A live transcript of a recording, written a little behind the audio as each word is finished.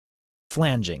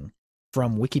Flanging,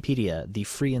 from Wikipedia, the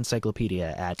free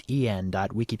encyclopedia at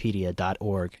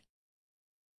en.wikipedia.org.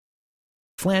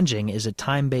 Flanging is a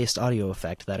time-based audio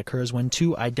effect that occurs when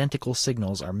two identical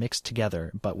signals are mixed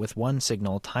together, but with one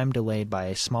signal time delayed by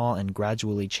a small and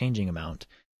gradually changing amount,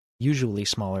 usually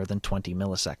smaller than 20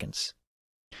 milliseconds.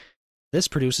 This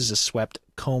produces a swept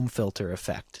comb filter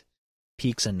effect.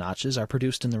 Peaks and notches are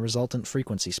produced in the resultant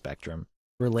frequency spectrum,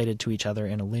 related to each other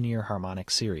in a linear harmonic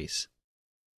series.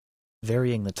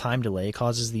 Varying the time delay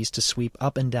causes these to sweep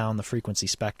up and down the frequency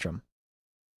spectrum.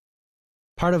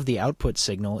 Part of the output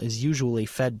signal is usually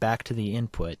fed back to the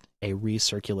input, a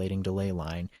recirculating delay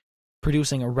line,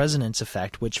 producing a resonance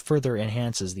effect which further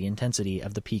enhances the intensity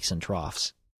of the peaks and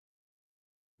troughs.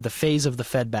 The phase of the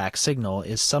fed-back signal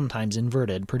is sometimes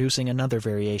inverted, producing another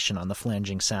variation on the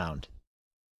flanging sound.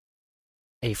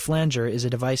 A flanger is a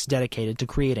device dedicated to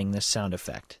creating this sound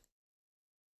effect.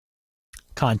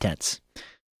 Contents.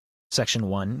 Section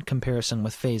 1, Comparison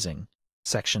with Phasing.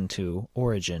 Section 2,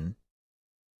 Origin.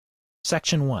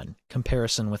 Section 1,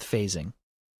 Comparison with Phasing.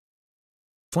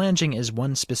 Flanging is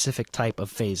one specific type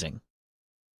of phasing.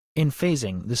 In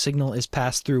phasing, the signal is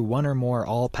passed through one or more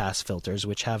all-pass filters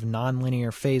which have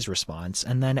nonlinear phase response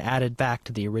and then added back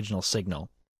to the original signal.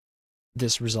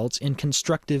 This results in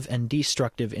constructive and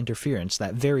destructive interference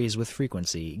that varies with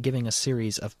frequency, giving a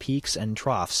series of peaks and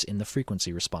troughs in the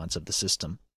frequency response of the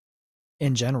system.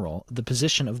 In general, the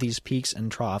position of these peaks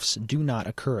and troughs do not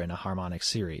occur in a harmonic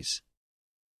series.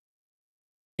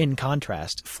 In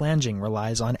contrast, flanging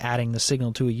relies on adding the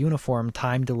signal to a uniform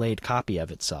time-delayed copy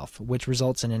of itself, which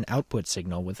results in an output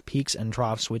signal with peaks and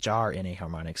troughs which are in a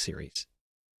harmonic series.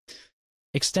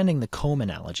 Extending the comb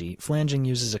analogy, flanging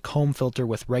uses a comb filter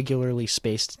with regularly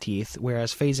spaced teeth,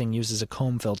 whereas phasing uses a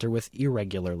comb filter with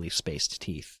irregularly spaced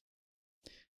teeth.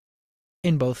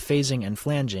 In both phasing and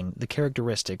flanging, the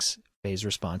characteristics, phase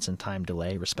response and time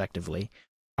delay, respectively,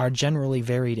 are generally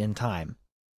varied in time,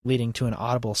 leading to an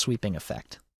audible sweeping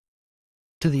effect.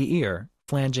 To the ear,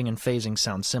 flanging and phasing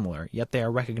sound similar, yet they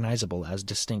are recognizable as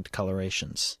distinct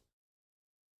colorations.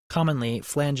 Commonly,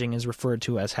 flanging is referred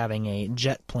to as having a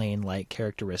jet plane-like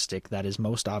characteristic that is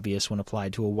most obvious when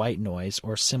applied to a white noise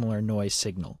or similar noise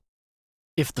signal.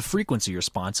 If the frequency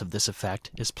response of this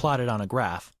effect is plotted on a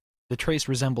graph, the trace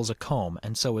resembles a comb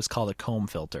and so is called a comb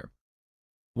filter.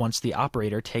 Once the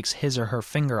operator takes his or her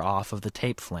finger off of the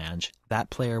tape flange, that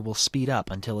player will speed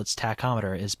up until its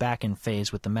tachometer is back in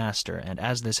phase with the master, and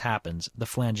as this happens, the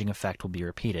flanging effect will be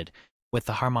repeated, with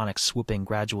the harmonics swooping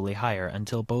gradually higher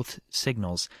until both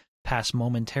signals pass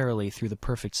momentarily through the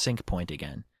perfect sync point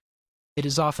again. It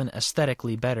is often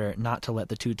aesthetically better not to let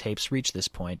the two tapes reach this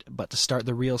point, but to start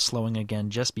the reel slowing again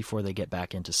just before they get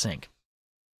back into sync.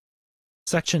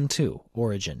 Section 2,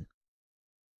 Origin.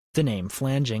 The name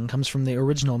flanging comes from the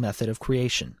original method of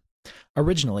creation.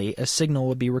 Originally, a signal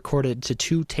would be recorded to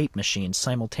two tape machines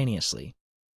simultaneously.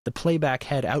 The playback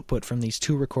head output from these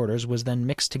two recorders was then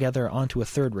mixed together onto a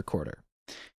third recorder.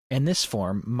 In this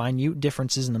form, minute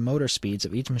differences in the motor speeds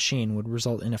of each machine would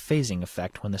result in a phasing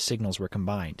effect when the signals were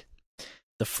combined.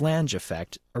 The flange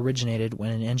effect originated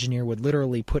when an engineer would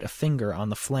literally put a finger on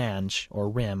the flange, or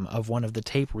rim, of one of the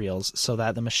tape reels so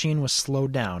that the machine was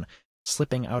slowed down,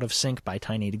 slipping out of sync by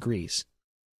tiny degrees.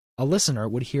 A listener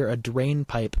would hear a drain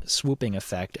pipe swooping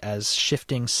effect as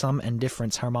shifting sum and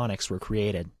difference harmonics were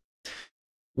created.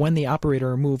 When the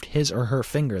operator moved his or her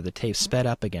finger, the tape sped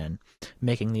up again,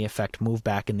 making the effect move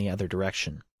back in the other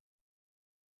direction.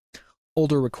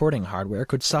 Older recording hardware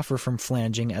could suffer from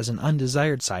flanging as an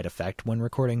undesired side effect when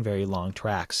recording very long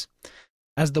tracks.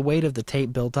 As the weight of the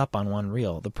tape built up on one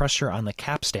reel, the pressure on the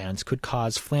capstans could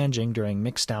cause flanging during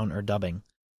mixdown or dubbing.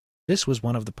 This was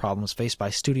one of the problems faced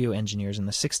by studio engineers in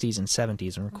the 60s and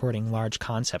 70s in recording large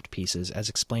concept pieces, as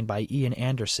explained by Ian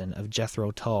Anderson of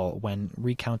Jethro Tull when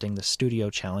recounting the studio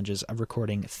challenges of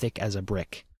recording Thick as a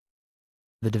Brick.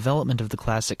 The development of the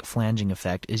classic flanging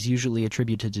effect is usually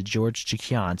attributed to George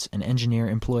Cikiance, an engineer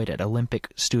employed at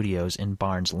Olympic Studios in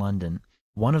Barnes, London.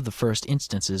 One of the first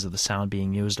instances of the sound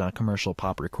being used on a commercial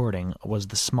pop recording was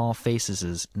the Small Faces'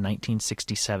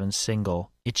 1967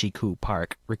 single Itchy Coo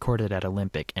Park, recorded at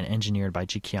Olympic and engineered by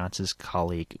Cikiance's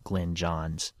colleague Glyn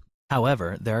Johns.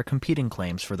 However, there are competing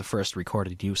claims for the first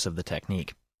recorded use of the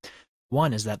technique.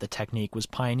 One is that the technique was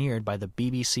pioneered by the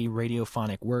BBC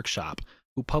Radiophonic Workshop,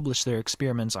 who published their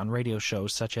experiments on radio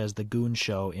shows such as The Goon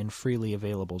Show in freely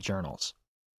available journals.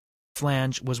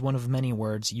 Flange was one of many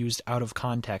words used out of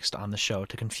context on the show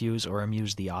to confuse or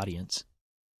amuse the audience.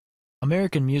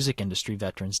 American music industry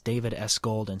veterans David S.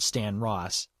 Gold and Stan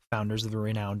Ross, founders of the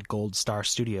renowned Gold Star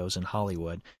Studios in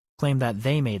Hollywood, claim that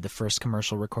they made the first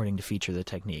commercial recording to feature the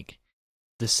technique.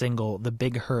 the single The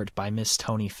Big Hurt by Miss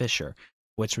Toni Fisher,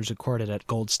 which was recorded at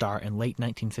Gold Star in late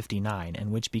 1959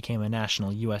 and which became a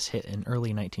national U.S. hit in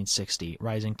early 1960,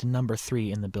 rising to number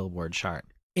 3 in the Billboard chart.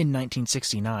 In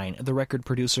 1969, the record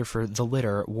producer for The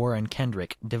Litter, Warren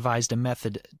Kendrick, devised a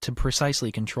method to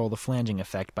precisely control the flanging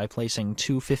effect by placing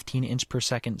two 15-inch per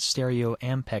second stereo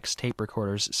Ampex tape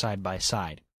recorders side by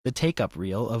side. The take-up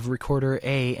reel of recorder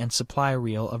A and supply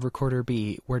reel of recorder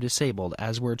B were disabled,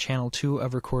 as were channel 2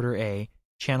 of recorder A,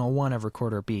 channel 1 of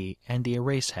recorder B, and the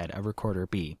erase head of recorder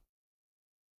B.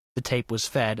 The tape was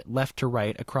fed left to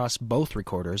right across both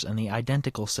recorders, and the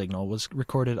identical signal was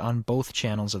recorded on both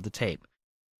channels of the tape.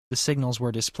 The signals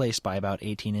were displaced by about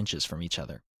 18 inches from each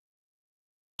other.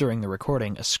 During the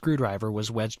recording, a screwdriver was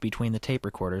wedged between the tape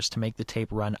recorders to make the tape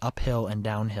run uphill and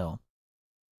downhill.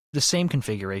 The same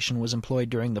configuration was employed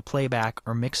during the playback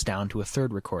or mix down to a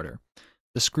third recorder.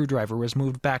 The screwdriver was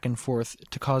moved back and forth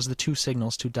to cause the two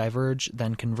signals to diverge,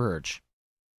 then converge.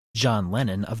 John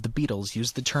Lennon of the Beatles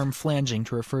used the term flanging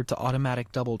to refer to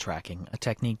automatic double tracking, a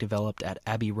technique developed at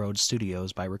Abbey Road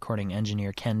Studios by recording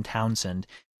engineer Ken Townsend,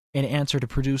 in answer to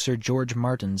producer George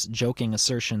Martin's joking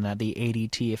assertion that the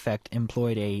ADT effect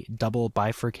employed a double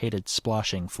bifurcated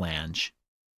splashing flange.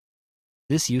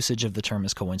 This usage of the term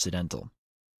is coincidental.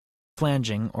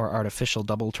 Flanging, or artificial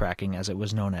double tracking as it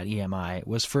was known at EMI,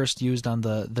 was first used on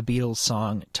the Beatles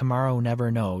song Tomorrow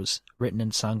Never Knows, written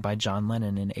and sung by John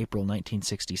Lennon in April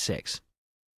 1966.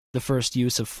 The first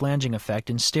use of flanging effect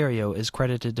in stereo is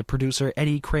credited to producer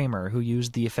Eddie Kramer, who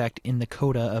used the effect in the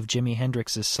coda of Jimi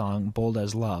Hendrix's song Bold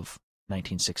as Love,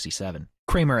 1967.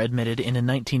 Kramer admitted in a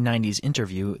 1990s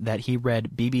interview that he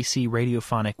read BBC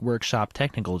Radiophonic Workshop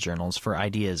technical journals for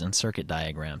ideas and circuit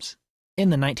diagrams. In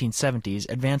the 1970s,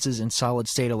 advances in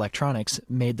solid-state electronics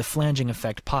made the flanging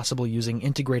effect possible using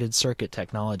integrated circuit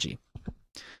technology.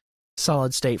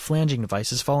 Solid-state flanging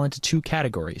devices fall into two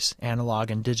categories,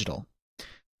 analog and digital.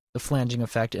 The flanging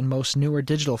effect in most newer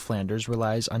digital flanders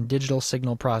relies on digital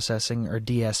signal processing or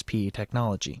DSP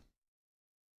technology.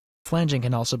 Flanging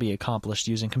can also be accomplished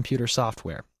using computer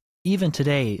software. Even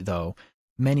today, though,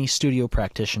 many studio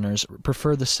practitioners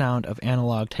prefer the sound of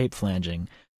analog tape flanging,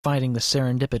 finding the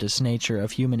serendipitous nature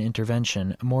of human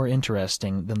intervention more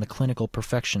interesting than the clinical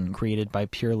perfection created by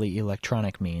purely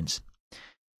electronic means.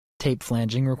 Tape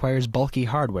flanging requires bulky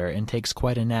hardware and takes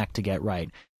quite a knack to get right,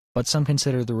 but some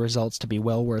consider the results to be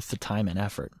well worth the time and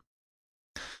effort.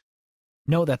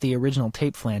 Note that the original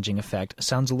tape flanging effect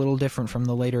sounds a little different from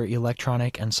the later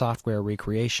electronic and software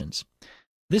recreations.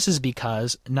 This is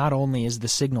because not only is the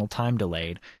signal time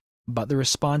delayed, but the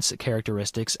response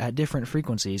characteristics at different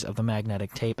frequencies of the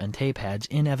magnetic tape and tape heads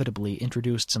inevitably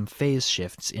introduced some phase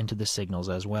shifts into the signals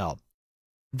as well.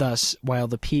 Thus, while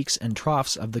the peaks and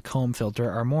troughs of the comb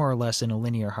filter are more or less in a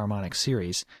linear harmonic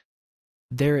series,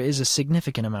 there is a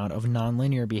significant amount of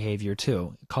nonlinear behavior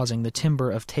too, causing the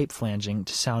timbre of tape flanging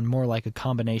to sound more like a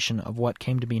combination of what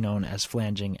came to be known as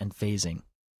flanging and phasing.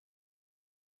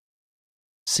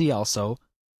 See also,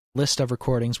 list of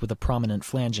recordings with a prominent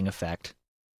flanging effect,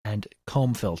 and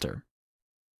comb filter.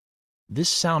 This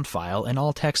sound file and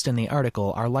all text in the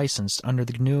article are licensed under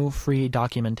the GNU Free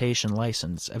Documentation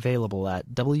License, available at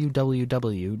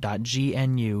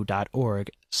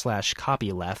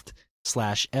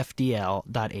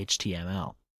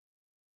www.gnu.org/copyleft/fdl.html.